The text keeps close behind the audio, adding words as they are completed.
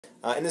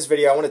In this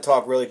video, I want to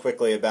talk really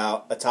quickly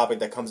about a topic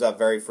that comes up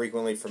very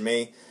frequently for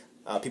me.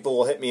 People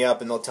will hit me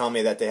up and they'll tell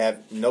me that they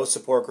have no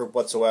support group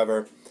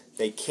whatsoever.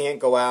 They can't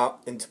go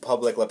out into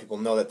public, let people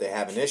know that they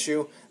have an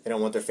issue. They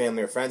don't want their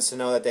family or friends to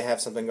know that they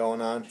have something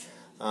going on.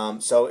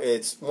 So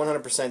it's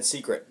 100%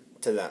 secret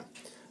to them.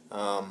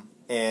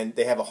 And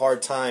they have a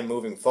hard time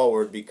moving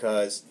forward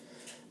because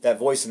that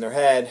voice in their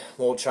head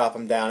won't chop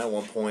them down at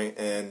one point,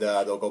 and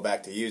they'll go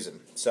back to using.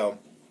 So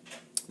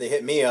they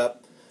hit me up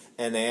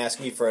and they ask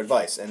me for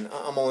advice. And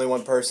I'm only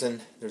one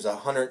person. There's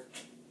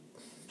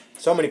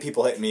so many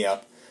people hitting me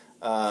up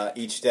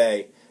each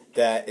day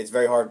that it's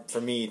very hard for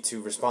me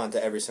to respond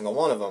to every single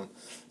one of them.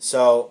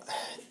 So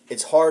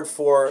it's hard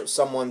for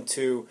someone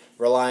to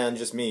rely on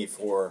just me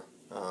for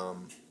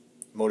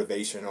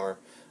motivation or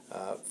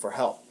for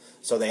help.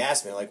 So they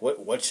ask me, like,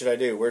 what should I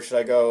do? Where should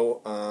I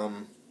go?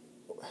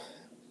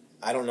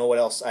 I don't know what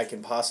else I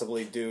can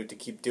possibly do to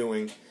keep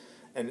doing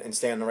and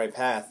stay on the right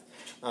path.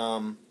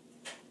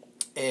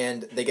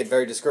 And they get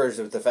very discouraged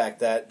with the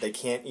fact that they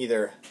can't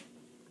either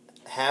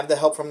have the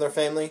help from their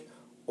family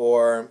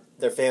or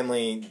their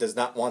family does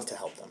not want to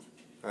help them.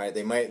 All right,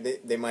 they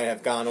might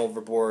have gone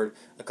overboard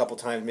a couple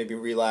times, maybe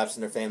relapsed,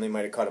 and their family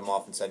might have cut them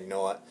off and said, you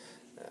know what,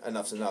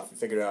 enough's enough, you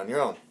figure it out on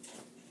your own.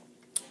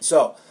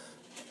 So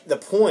the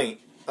point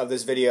of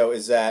this video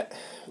is that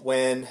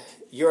when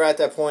you're at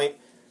that point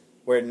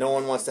where no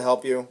one wants to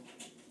help you,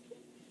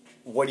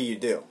 what do you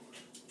do,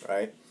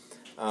 right?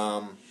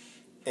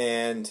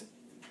 And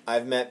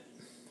I've met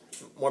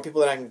more people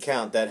than I can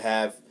count that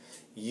have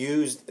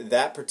used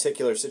that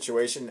particular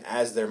situation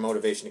as their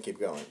motivation to keep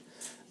going.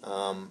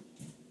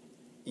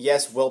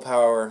 Yes,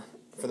 willpower,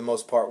 for the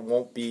most part,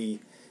 won't be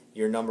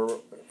your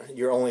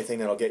only thing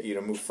that'll get you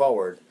to move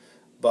forward.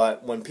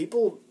 But when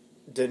people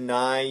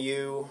deny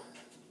you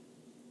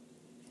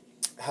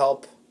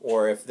help,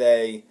 or if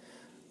they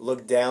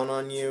look down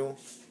on you,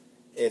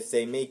 if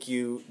they make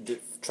you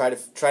try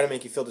to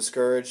make you feel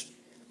discouraged,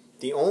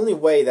 the only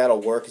way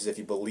that'll work is if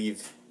you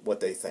believe what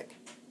they think.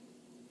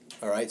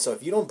 All right, so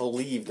if you don't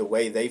believe the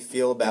way they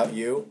feel about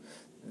you,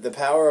 the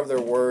power of their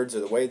words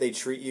or the way they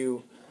treat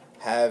you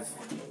have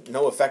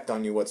no effect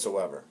on you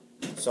whatsoever.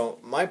 So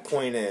my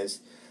point is,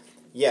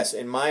 yes,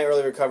 in my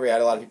early recovery, I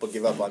had a lot of people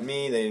give up on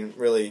me. They didn't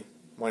really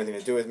want anything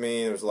to do with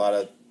me. There was a lot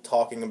of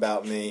talking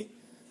about me.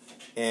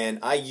 And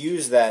I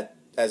used that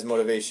as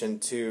motivation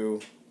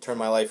to turn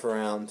my life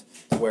around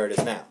to where it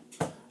is now.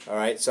 All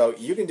right, so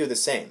you can do the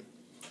same.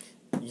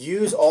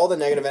 Use all the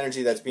negative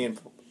energy that's being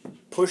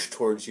pushed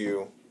towards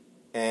you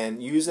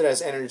and use it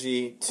as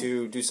energy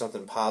to do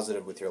something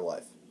positive with your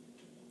life.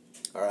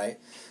 All right?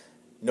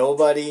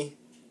 Nobody,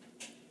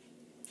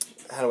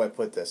 how do I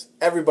put this?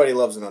 Everybody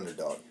loves an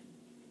underdog.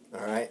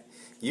 All right?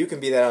 You can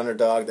be that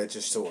underdog that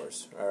just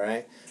soars. All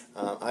right?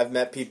 I've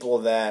met people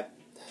that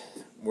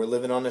were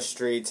living on the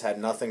streets, had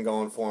nothing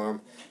going for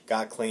them,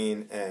 got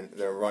clean, and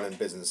they're running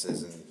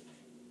businesses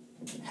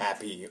and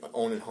happy,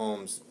 owning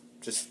homes,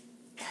 just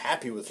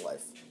happy with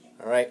life.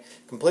 All right?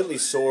 Completely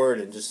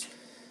soared and just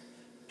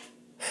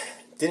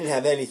didn't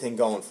have anything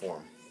going for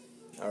them.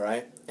 All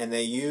right? And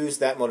they used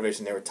that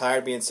motivation. They were tired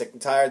of being sick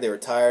and tired. They were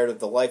tired of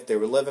the life they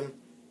were living.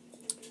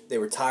 They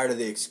were tired of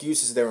the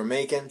excuses they were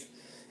making.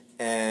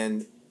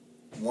 And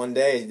one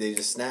day they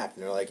just snapped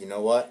and they're like, you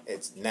know what?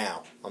 It's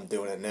now. I'm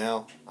doing it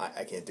now.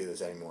 I can't do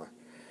this anymore.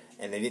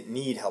 And they didn't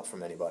need help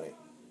from anybody.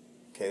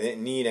 Okay, they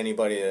didn't need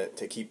anybody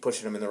to keep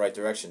pushing them in the right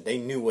direction. They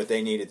knew what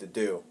they needed to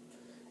do,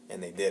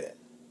 and they did it.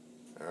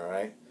 All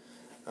right?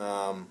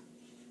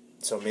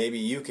 So maybe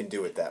you can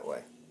do it that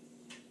way.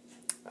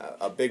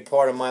 A big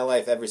part of my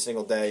life every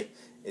single day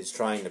is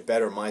trying to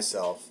better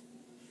myself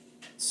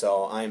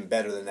so I'm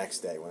better the next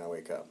day when I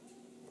wake up.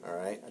 All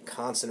right? A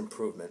constant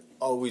improvement.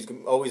 Always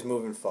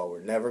moving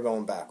forward. Never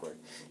going backward.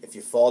 If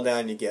you fall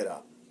down, you get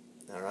up.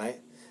 All right?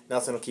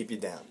 Nothing will keep you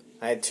down.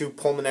 I had 2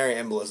 pulmonary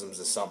embolisms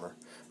this summer.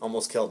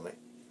 Almost killed me.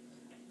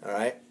 All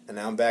right? And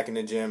now I'm back in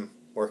the gym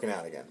working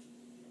out again.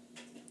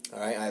 All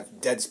right? I have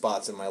dead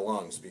spots in my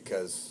lungs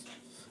because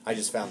I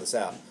just found this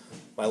out.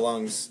 My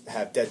lungs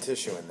have dead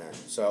tissue in there.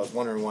 So I was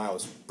wondering why I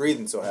was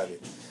breathing so heavy.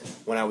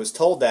 When I was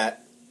told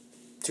that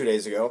 2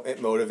 days ago,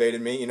 it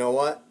motivated me. You know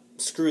what?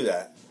 Screw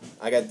that.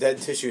 I got dead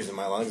tissues in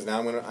my lungs.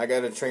 Now I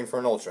got to train for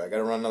an ultra. I got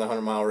to run another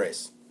 100-mile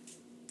race.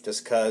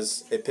 Just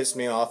because it pissed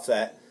me off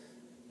that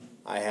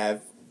I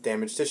have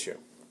damaged tissue.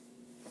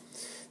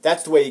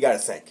 That's the way you got to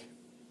think.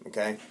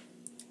 Okay?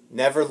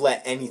 Never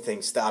let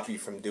anything stop you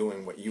from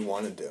doing what you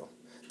want to do.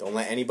 Don't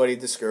let anybody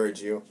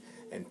discourage you,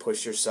 and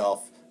push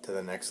yourself to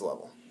the next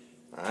level.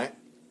 All right?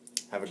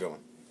 Have a good one.